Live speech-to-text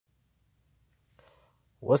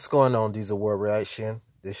What's going on, Diesel World Reaction?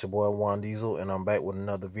 This your boy Juan Diesel, and I'm back with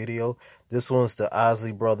another video. This one's the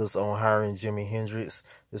Isley brothers on hiring Jimi Hendrix.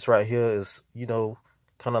 This right here is,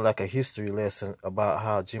 kind of like a history lesson about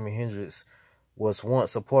how Jimi Hendrix was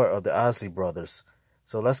once a part of the Isley brothers.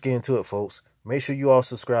 So let's get into it, folks. Make sure you all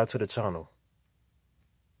subscribe to the channel.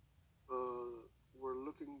 We're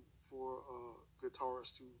looking for a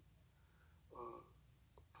guitarist to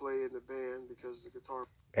play in the band because the guitar...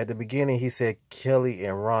 At the beginning, he said Kelly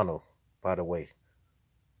and Ronald, by the way.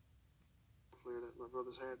 Player that my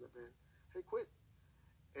brothers had in the band had quit.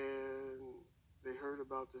 And they heard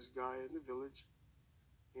about this guy in the village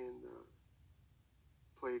and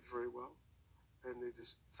played very well. And they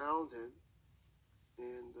just found him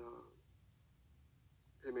and,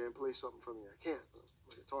 hey man, play something for me. I can't.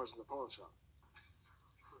 My guitar's in the pawn shop.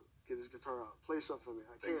 Get his guitar out. Play something for me.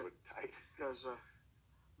 I can't. Because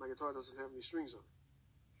my guitar doesn't have any strings on it.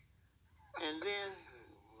 And then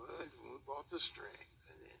we bought the strings,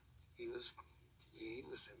 and then he was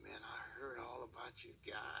saying, man, I heard all about you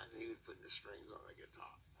guys. And he was putting the strings on the guitar.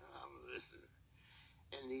 I was listening.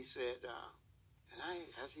 And he said,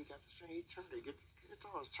 as he got the string, he turned the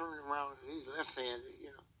guitar was turning around. He's left-handed,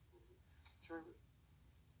 turned it.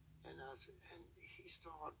 And he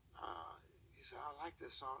started, he said, I like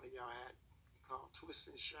this song that y'all had called Twist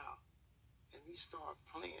and Shout. And he started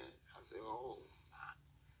playing it. I said, oh,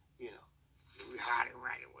 we hired him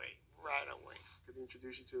right away. Could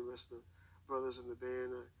introduce you to the rest of the brothers in the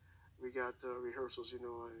band. We got rehearsals, in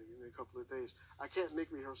a couple of days. I can't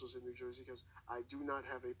make rehearsals in New Jersey because I do not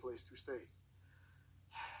have a place to stay.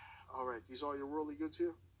 All right, these are your worldly goods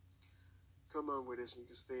here? Come on with us, and you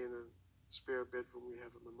can stay in a spare bedroom we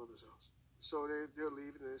have at my mother's house. So they're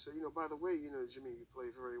leaving, and they say, by the way, Jimmy, you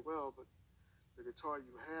play very well, but the guitar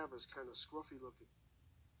you have is kind of scruffy looking.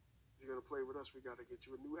 If you're going to play with us, we got to get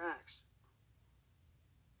you a new axe.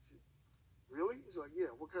 Really? He's like,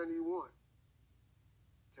 yeah, what kind do you want?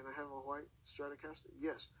 Can I have a white Stratocaster?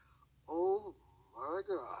 Yes. Oh, my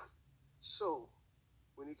God. So,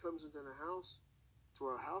 when he comes into the house, to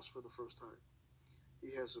our house for the first time,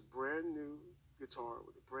 he has a brand new guitar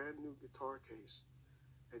with a brand new guitar case,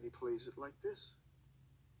 and he plays it like this.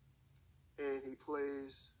 And he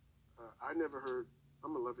plays, I never heard,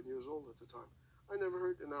 I'm 11 years old at the time, I never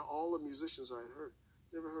heard, and now all the musicians I had heard,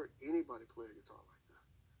 never heard anybody play a guitar like that.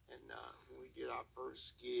 And when we did our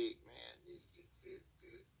first gig, man, it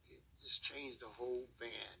just changed the whole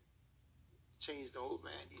band. He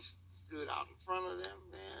stood out in front of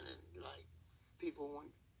them, man, and like people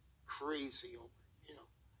went crazy over it,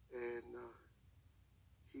 And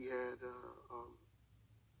he had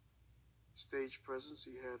stage presence.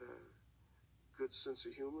 He had a good sense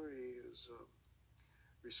of humor. He was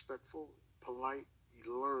respectful, polite. He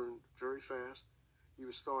learned very fast. He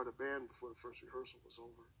would start a band before the first rehearsal was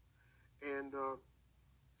over. And,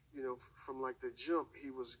 from like the jump,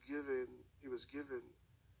 he was given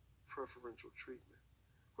preferential treatment,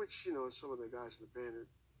 which, some of the guys in the band had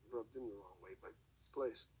rubbed him the wrong way, but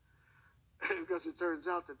place. Because it turns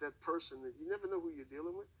out that person that you never know who you're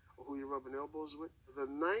dealing with or who you're rubbing elbows with. The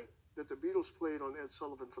night that the Beatles played on Ed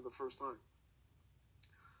Sullivan for the first time,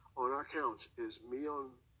 on our couch is me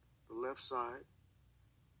on the left side,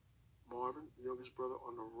 Marvin, the youngest brother,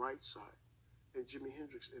 on the right side, and Jimi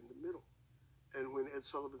Hendrix in the middle. And when Ed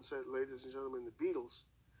Sullivan said, ladies and gentlemen, the Beatles,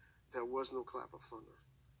 there was no clap of thunder.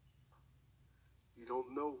 You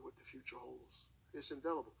don't know what the future holds. It's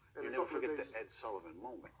indelible. And you never forget the Ed Sullivan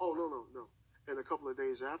moment. Oh, no. And a couple of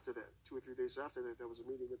days after that, 2 or 3 days after that, there was a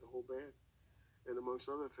meeting with the whole band. And amongst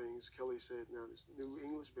other things, Kelly said, now this new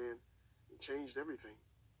English band changed everything.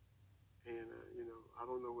 And, I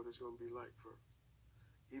don't know what it's going to be like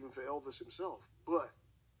even for Elvis himself. But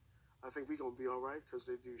I think we're going to be all right because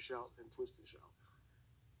they do Shout and Twist and Shout.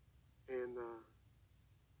 And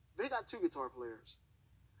they got 2 guitar players.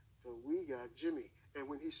 But we got Jimmy. And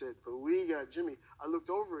when he said, but we got Jimmy, I looked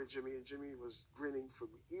over at Jimmy, and Jimmy was grinning from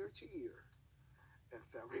ear to ear at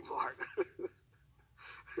that remark.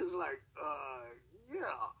 It's like,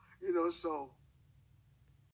 yeah. So